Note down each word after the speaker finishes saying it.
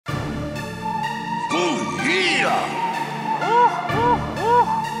Oh, yeah.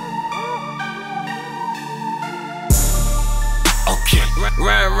 Okay.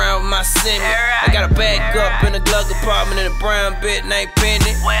 Run around with my semi. I got a bag up in the glove compartment in a brown bit named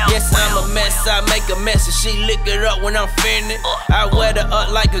Penny. Yes, I'm a mess, I make a mess and she lick it up when I'm finished. I wet her up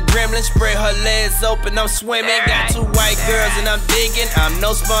like a gremlin, spread her legs open, I'm swimming. Got two white girls and I'm digging. I'm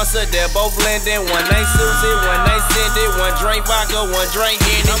no sponsor, they're both blending. One named Susie, one named Cindy. One drink vodka, one drink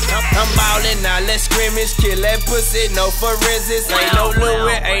Henny. I'm ballin', now let's scrimmage. Kill that pussy, no forensics. Ain't no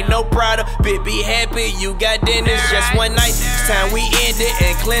Louis, ain't no Prada. Bitch, be happy, you got dinners. Just one night, it's time we end it.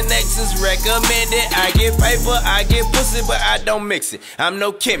 And Clinics is recommended. I get paper, I get pussy, but I don't mix it. I'm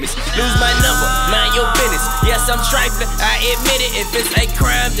no chemist. Lose my number, mind your business. Yes, I'm trifling, I admit it. If it's a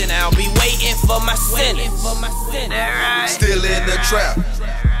crime, then I'll be waiting for my sentence. Still in the trap,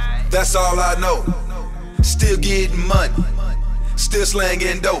 that's all I know. Still getting money, still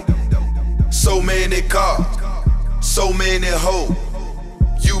slanging dope. So many cars, so many hoes.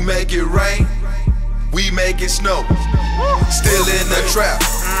 You make it rain, we make it snow. Still in the trap,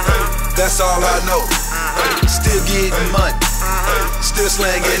 that's all I know. Still getting money, still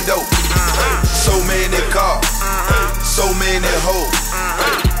slanging dope. So many cars, so many hoes.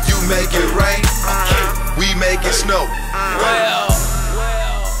 You make it rain, we make it snow. Well,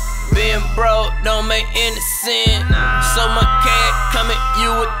 being broke don't make any sense. So my cash coming,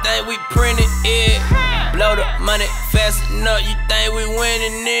 you would think we printed it. Blow the money fast enough, you think we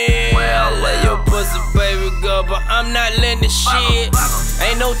winning it. I let your pussy baby go, but I'm not letting shit.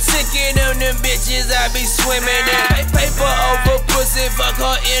 Ain't no ticket on them bitches, I be swimming in paper over pussy, fuck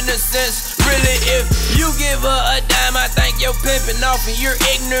her innocence. Really, if you give her a dime, I think you're pimping off and you're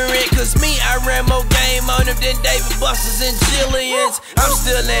ignorant. Cause me, I ran more game on them than David Busters and Jillians. I'm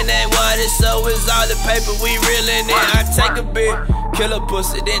still in that water, so it's all the paper we reelin' in. I take a bit, kill a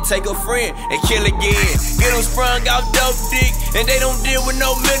pussy, then take a friend and kill again. Get them sprung off dope dick, and they don't deal with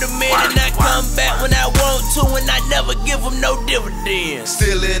no middlemen. And I come back when I want to, and I never give them no dividends.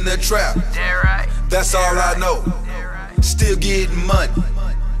 Still in the trap, that's all I know. Still getting money,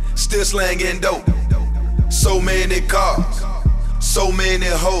 still slanging dope. So many cars, so many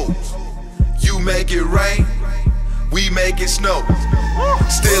hoes. You make it rain, we make it snow.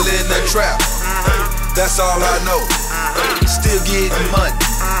 Still in the trap, that's all I know. Still getting money,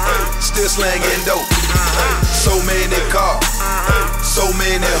 still slanging dope. So many cars, so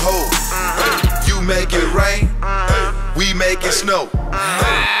many hoes. You make it rain, we make it snow.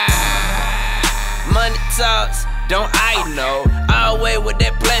 Money talks, don't I know? Always with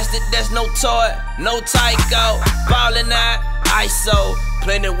that plastic, that's no toy, no Tyco. Ballin' out, ISO,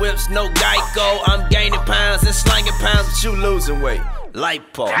 plenty whips, no Geico. I'm gaining pounds and slanging pounds, but you losing weight.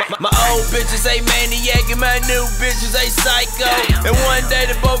 Lipo. My old bitches a maniac and my new bitches a psycho. And one day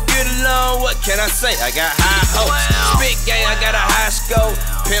they both get along, what can I say? I got high hopes. Spit game, I got a high scope.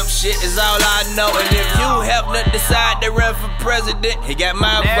 Pimp shit is all I know. And if you help to decide to run for president, he got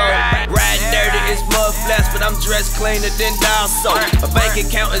my vote. Riding dirty is mud flats, but I'm dressed cleaner than Dial soap. My bank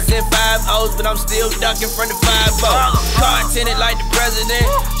account is in 5 O's, but I'm still ducking from the 5-0. Car tinted like the president,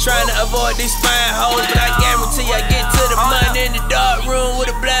 trying to avoid these fine hoes. But I guarantee I get to the money in the dark room with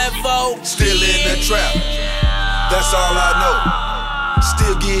a blindfold. Still in the trap, that's all I know.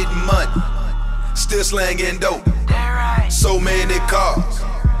 Still getting money, still slanging dope. So many cars,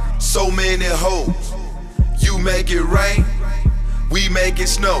 so many hoes. You make it rain, we make it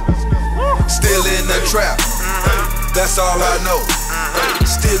snow. Still in the trap, that's all I know.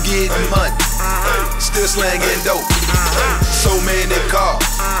 Still getting money, still slanging dope. So many cars,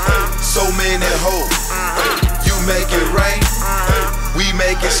 so many hoes. You make it rain, we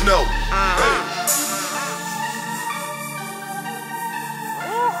make it snow.